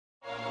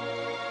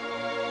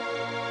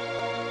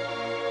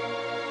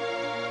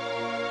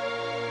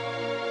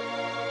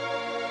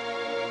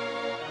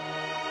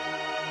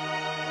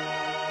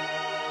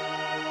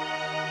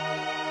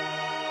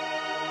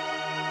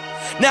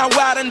Now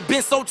I done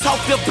been so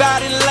talked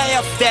about and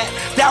laughed at,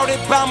 doubted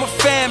by my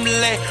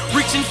family,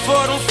 reaching for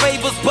them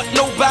favors but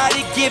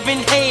nobody giving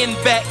hand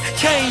back.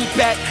 Came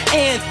back,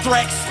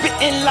 anthrax,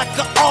 spitting like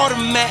an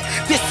automat.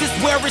 This is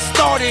where it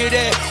started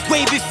at,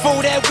 way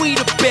before that we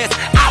the best.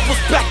 I was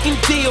back in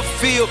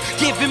Deerfield,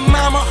 giving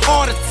mama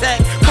heart attack,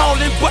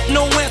 calling but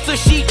no answer,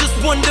 she just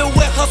wondered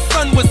where her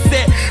son was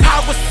at. I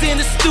was in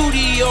the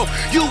studio,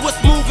 you was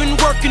moving,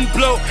 working,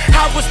 blow.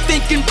 I was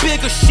thinking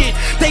bigger shit,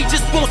 they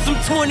just want some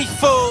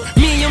 24.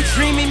 Me, I'm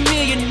dreaming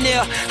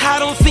millionaire, I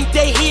don't think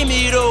they hear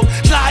me though.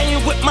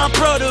 Flying with my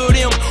brother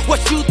them, what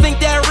you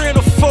think that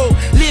rental for?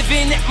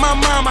 Living at my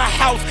mama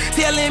house,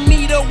 telling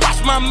me to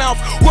watch my mouth.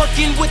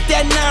 Working with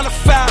that 9 to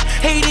 5,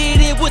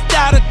 hated it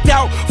without a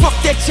doubt. Fuck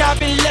that job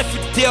and left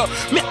it there.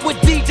 Met with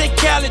DJ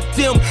Khaled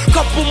them,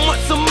 couple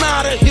months I'm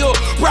out of here.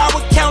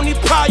 Broward County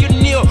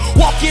pioneer,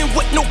 walking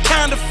with no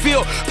kind of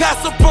feel.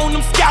 Pass up on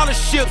them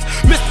scholarships,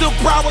 Mr.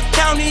 Broward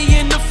County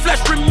in the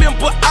flesh.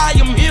 Remember I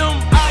am him.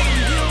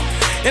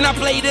 And I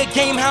play the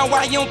game how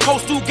I am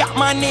supposed to. Got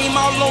my name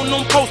all on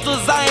them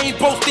posters. I ain't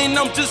boasting,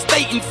 I'm just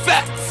stating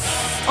facts.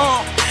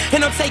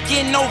 And I'm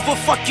taking over,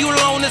 fuck you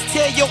loners,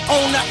 tell your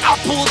owner I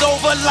pulled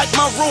over like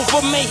my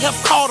Rover may have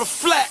caught a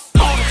flat.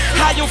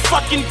 I am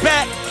fucking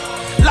back,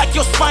 like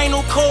your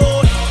spinal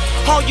cord.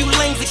 All you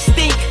lames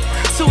extinct,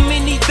 too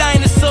many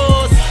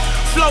dinosaurs.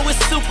 Flow is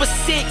super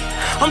sick,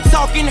 I'm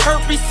talking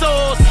herpes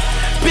sores.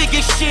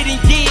 Biggest shit in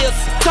years,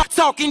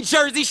 talking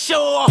Jersey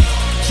Shore.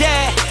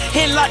 Yeah,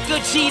 and like a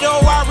Cheeto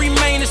I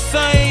remain the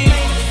same.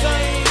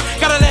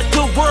 Gotta let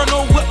the world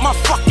know what my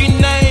fucking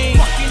name.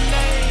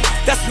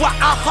 That's why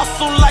I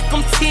hustle like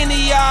I'm 10 of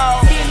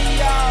y'all.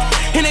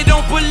 And they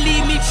don't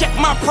believe me, check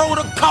my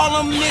protocol,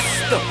 I'm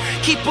Mr.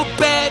 Keep a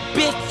bad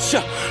bitch,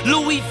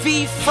 Louis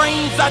V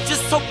frames, I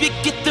just hope you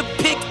get the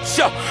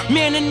picture.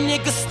 Man, a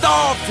nigga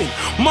starving,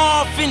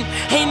 Marvin,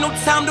 ain't no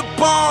time to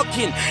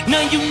bargain.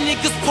 None you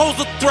niggas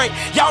pose a threat,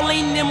 y'all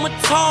ain't in my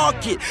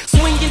target.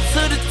 Swinging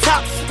to the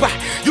top spot,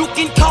 you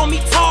can call me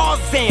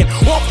Tarzan.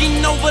 Walking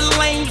over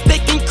lanes, they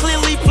can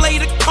clearly play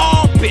the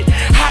carpet.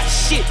 Hot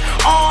shit,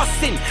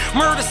 arson,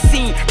 murder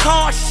scene,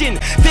 caution.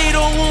 They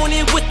don't want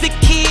it with the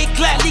kid,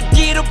 gladly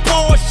get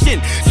abortion.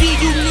 See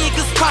you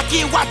niggas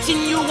pocket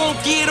watching, you won't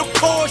get a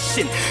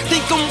portion.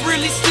 Think I'm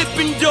really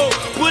slipping dope,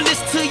 bullets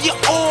to your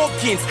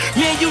organs.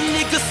 Man, you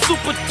niggas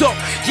super dope,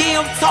 yeah,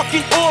 I'm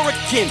talking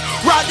Oregon.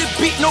 Ride the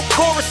beat, no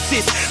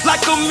choruses,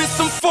 like I'm in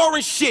some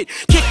foreign shit.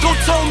 Kiko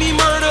told me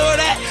murder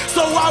that,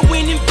 so I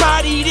went and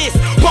body this.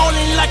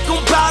 Ballin' like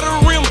I'm by the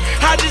rim,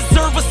 I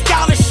deserve a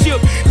scholarship.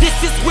 This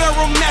is where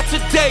I'm at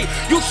today,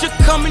 you should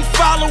come and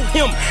follow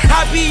him.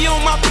 I be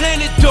on my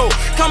planet though,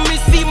 come and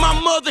see my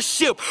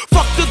mothership.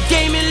 Fuck the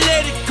game and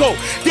let it go,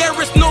 there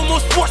is no more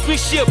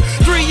sportsmanship.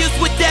 3 years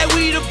with that,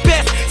 we the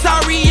best,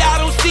 sorry I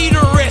don't see the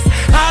rest.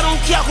 I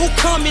don't care who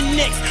coming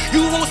next,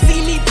 you won't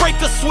see me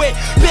break a sweat.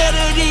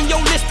 Better than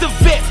your list of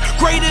vets,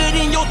 greater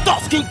than your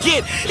thoughts can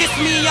get. It's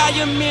me, I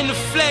am in the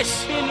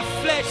flesh, in the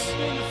flesh,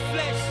 in the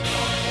flesh.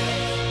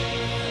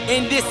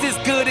 And this is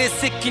good as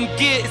it can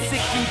get, as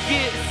it can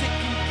get, as it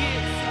can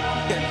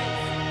get.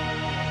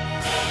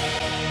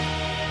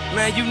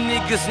 Man, you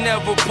niggas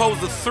never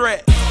pose a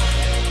threat,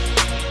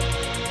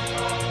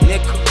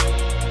 nigga.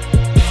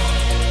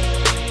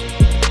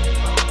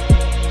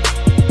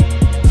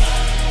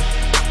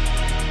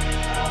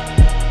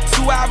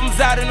 2 albums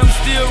out and I'm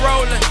still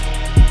rolling.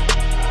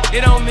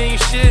 It don't mean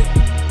shit.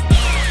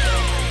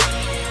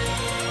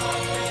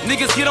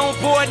 Niggas get on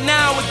board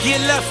now and get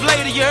left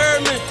later, you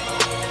heard me?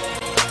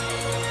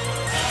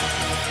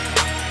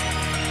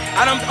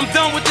 I'm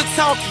done with the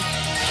talking.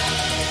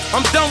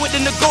 I'm done with the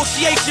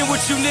negotiation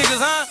with you niggas,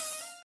 huh?